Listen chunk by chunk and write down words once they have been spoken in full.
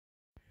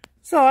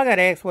So I got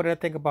asked what I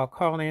think about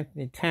Karl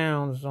Anthony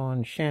Towns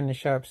on Shannon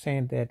Sharp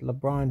saying that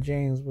LeBron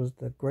James was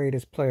the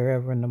greatest player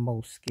ever and the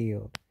most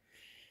skilled.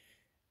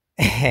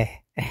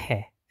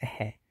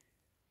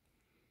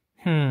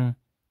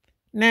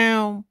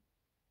 Now,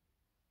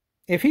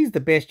 if he's the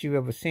best you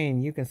ever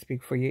seen, you can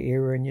speak for your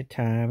era and your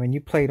time, and you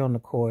played on the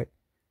court.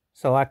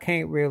 So I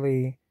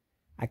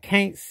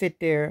can't sit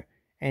there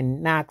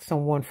and knock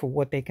someone for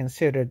what they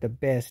consider the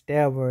best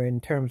ever in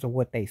terms of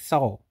what they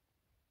saw.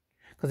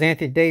 Because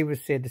Anthony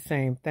Davis said the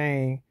same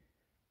thing,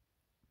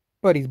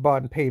 but he's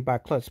bought and paid by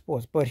Clutch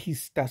Sports. But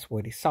that's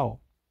what he saw.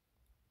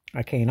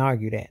 I can't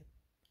argue that.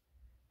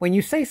 When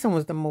you say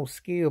someone's the most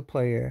skilled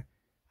player,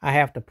 I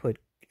have to put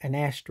an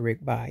asterisk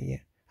by you.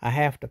 I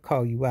have to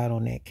call you out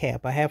on that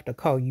cap. I have to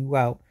call you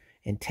out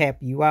and tap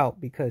you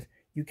out because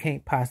you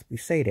can't possibly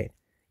say that.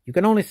 You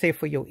can only say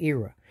for your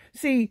era.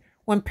 See,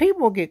 when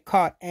people get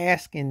caught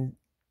asking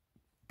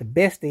the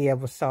best they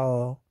ever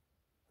saw,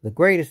 the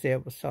greatest they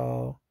ever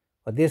saw,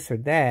 or this or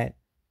that,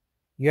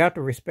 you have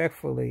to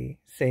respectfully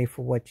say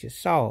for what you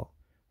saw.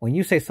 When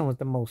you say someone's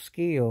the most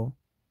skilled,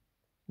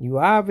 you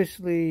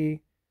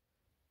obviously,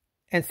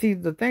 and see,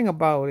 the thing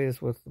about it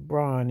is with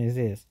LeBron is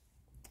this.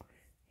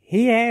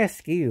 He has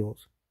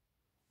skills,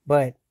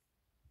 but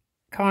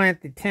Karl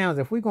Anthony Towns,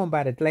 if we're going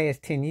by the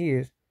last 10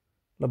 years,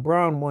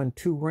 LeBron won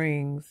 2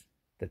 rings,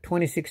 the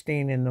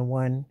 2016 and the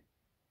one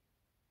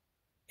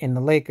in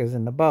the Lakers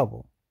in the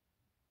bubble,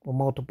 with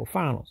multiple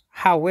finals.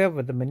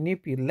 However, the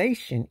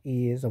manipulation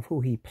is of who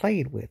he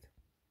played with.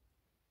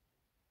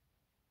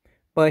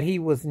 But he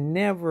was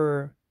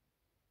never,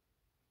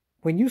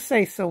 when you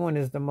say someone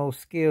is the most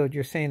skilled,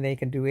 you're saying they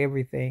can do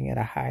everything at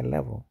a high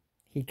level.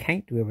 He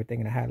can't do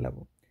everything at a high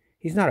level.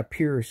 He's not a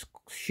pure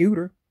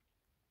shooter.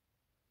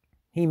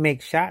 He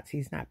makes shots.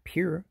 He's not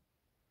pure.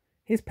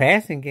 His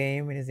passing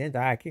game and his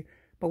IQ.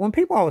 But when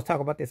people always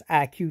talk about this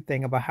IQ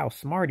thing about how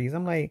smart he is,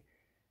 I'm like,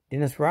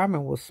 Dennis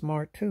Rodman was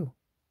smart too.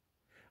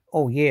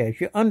 Oh yeah, if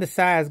you're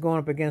undersized going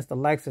up against the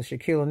likes of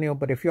Shaquille O'Neal,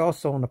 but if you're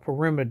also on the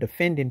perimeter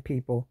defending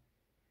people,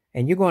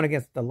 and you're going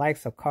against the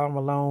likes of Karl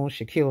Malone,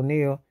 Shaquille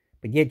O'Neal,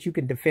 but yet you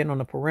can defend on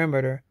the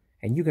perimeter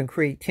and you can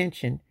create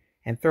tension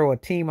and throw a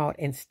team out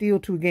and steal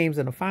 2 games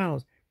in the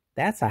finals,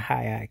 that's a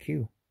high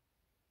IQ.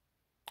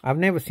 I've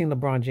never seen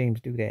LeBron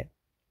James do that.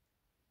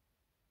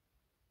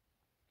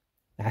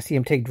 I see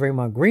him take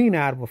Draymond Green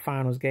out of a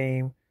finals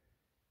game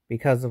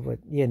because of it,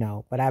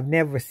 but I've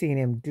never seen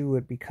him do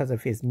it because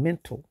of his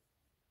mental.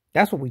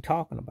 That's what we're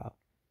talking about.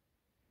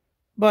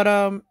 But,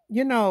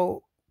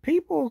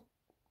 people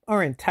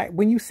are entitled.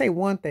 When you say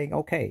one thing,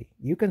 okay,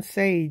 you can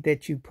say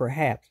that you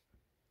perhaps,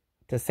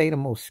 to say the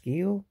most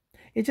skilled,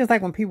 it's just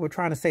like when people are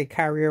trying to say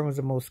Kyrie Irving's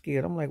the most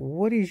skilled. I'm like,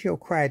 what is your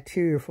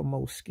criteria for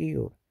most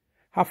skilled?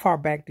 How far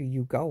back do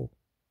you go?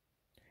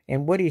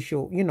 And what is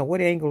your,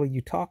 what angle are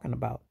you talking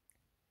about?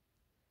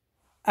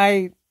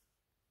 I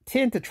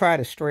tend to try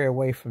to stray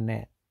away from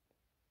that.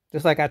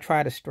 Just like I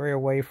try to stray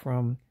away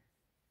from,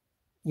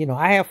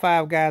 I have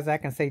 5 guys I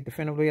can say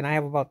definitively, and I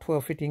have about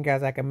 12, 15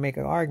 guys I can make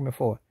an argument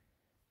for.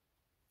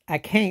 I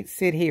can't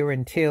sit here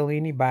and tell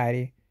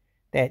anybody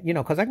that,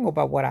 because I can go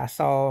by what I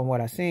saw and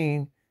what I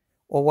seen,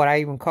 or what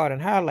I even caught in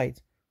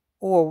highlights,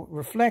 or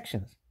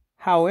reflections.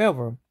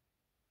 However,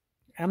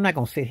 I'm not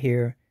going to sit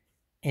here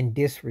and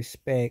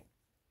disrespect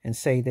and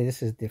say that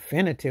this is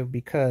definitive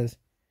because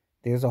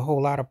there's a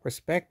whole lot of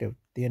perspective,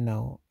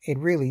 It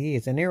really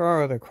is. And there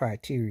are other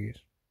criteria.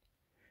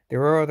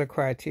 There are other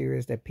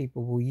criteria that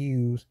people will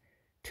use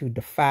to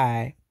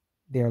defy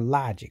their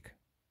logic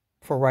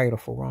for right or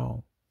for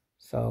wrong.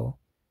 So,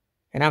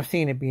 and I've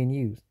seen it being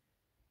used.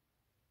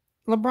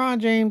 LeBron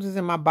James is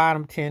in my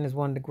bottom 10 as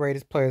one of the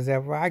greatest players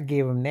ever. I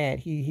give him that.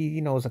 He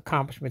his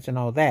accomplishments and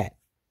all that.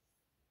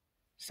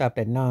 Stop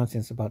that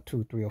nonsense about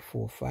 2, 3, or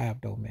 4,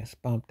 5 though, man.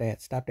 Bump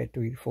that. Stop that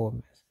 3 to 4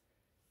 minutes.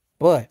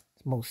 But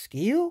most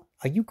skill?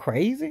 Are you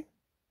crazy?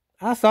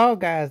 I saw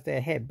guys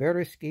that had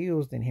better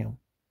skills than him.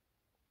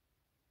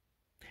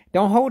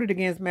 Don't hold it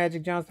against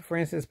Magic Johnson, for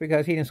instance,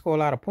 because he didn't score a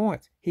lot of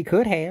points. He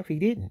could have. He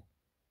didn't.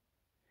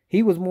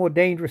 He was more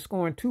dangerous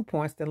scoring 2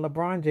 points than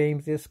LeBron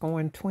James is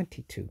scoring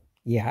 22.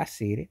 Yeah, I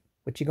see it.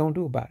 What you going to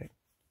do about it?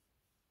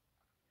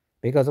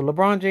 Because if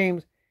LeBron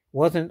James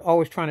wasn't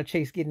always trying to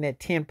chase getting that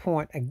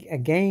 10-point a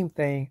game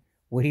thing,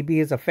 would he be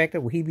as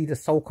effective? Would he be the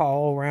so-called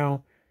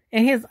all-around?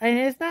 And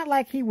it's not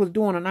like he was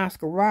doing an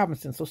Oscar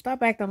Robinson. So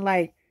stop acting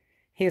like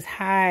his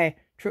high,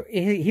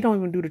 he don't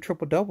even do the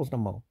triple-doubles no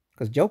more.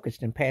 Because Jokic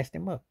done passed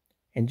him up.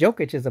 And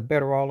Jokic is a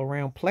better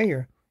all-around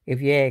player,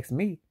 if you ask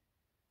me.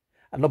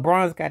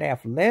 LeBron's got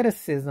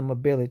athleticism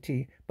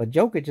ability, but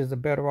Jokic is a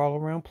better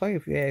all-around player,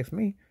 if you ask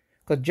me.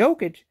 Because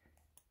Jokic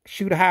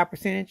shoot a high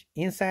percentage,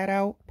 inside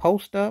out,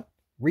 post up,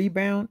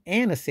 rebound,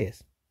 and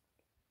assist.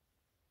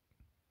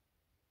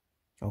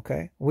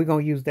 Okay, we're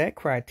going to use that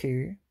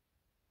criteria.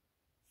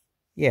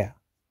 Yeah,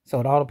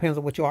 so it all depends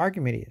on what your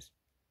argument is.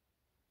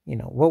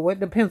 What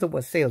depends on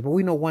what sells. But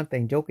we know one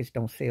thing, Jokic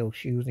don't sell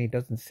shoes, and he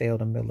doesn't sell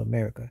the middle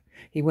America.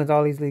 He wins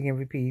all these league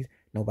MVPs,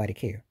 nobody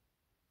cares.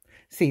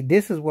 See,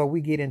 this is where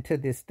we get into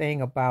this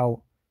thing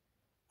about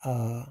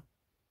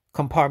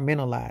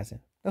compartmentalizing.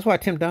 That's why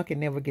Tim Duncan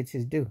never gets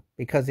his due,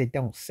 because it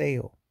don't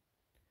sell.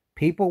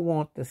 People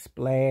want the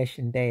splash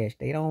and dash.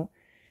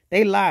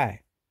 They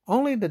lie.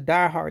 Only the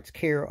diehards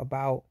care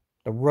about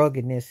the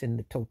ruggedness and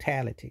the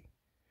totality.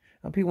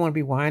 Some people want to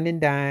be wine and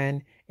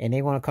dine, and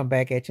they want to come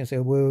back at you and say,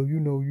 well, you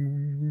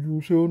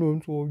don't sell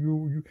nothing,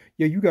 so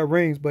you got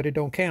rings, but it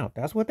don't count.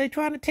 That's what they're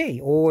trying to tell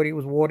you. Or it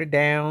was watered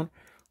down,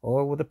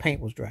 or the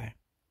paint was dry.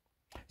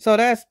 So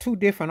that's two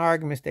different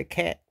arguments that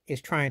Cat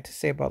is trying to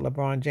say about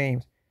LeBron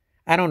James.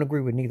 I don't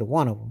agree with neither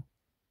one of them.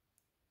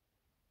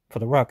 For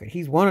the record,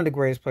 he's one of the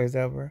greatest players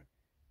ever.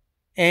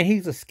 And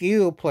he's a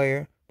skilled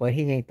player, but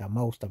he ain't the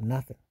most of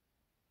nothing.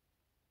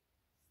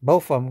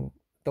 Both of them,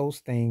 those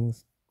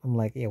things, I'm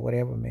like, yeah,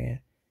 whatever, man.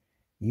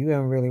 You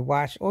haven't really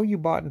watched, or you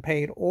bought and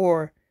paid,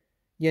 or,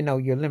 you're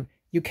limited.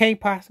 You can't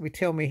possibly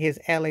tell me his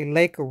LA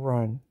Laker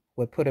run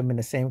would put him in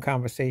the same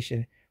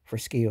conversation for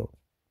skilled.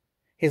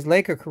 His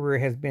Laker career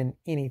has been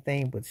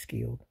anything but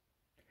skilled.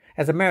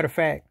 As a matter of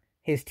fact,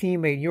 his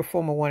teammate, your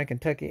former one in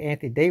Kentucky,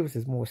 Anthony Davis,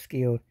 is more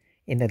skilled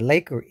in the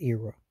Laker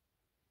era.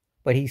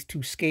 But he's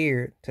too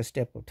scared to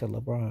step up to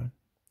LeBron.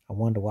 I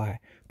wonder why.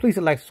 Please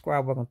like,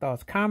 subscribe, welcome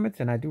thoughts, comments,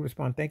 and I do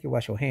respond. Thank you.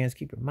 Wash your hands.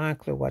 Keep your mind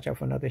clear. Watch out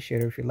for another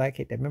share. If you like,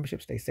 hit that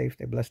membership. Stay safe,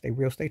 stay blessed, stay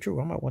real, stay true.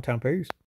 I'm out one time. Peace.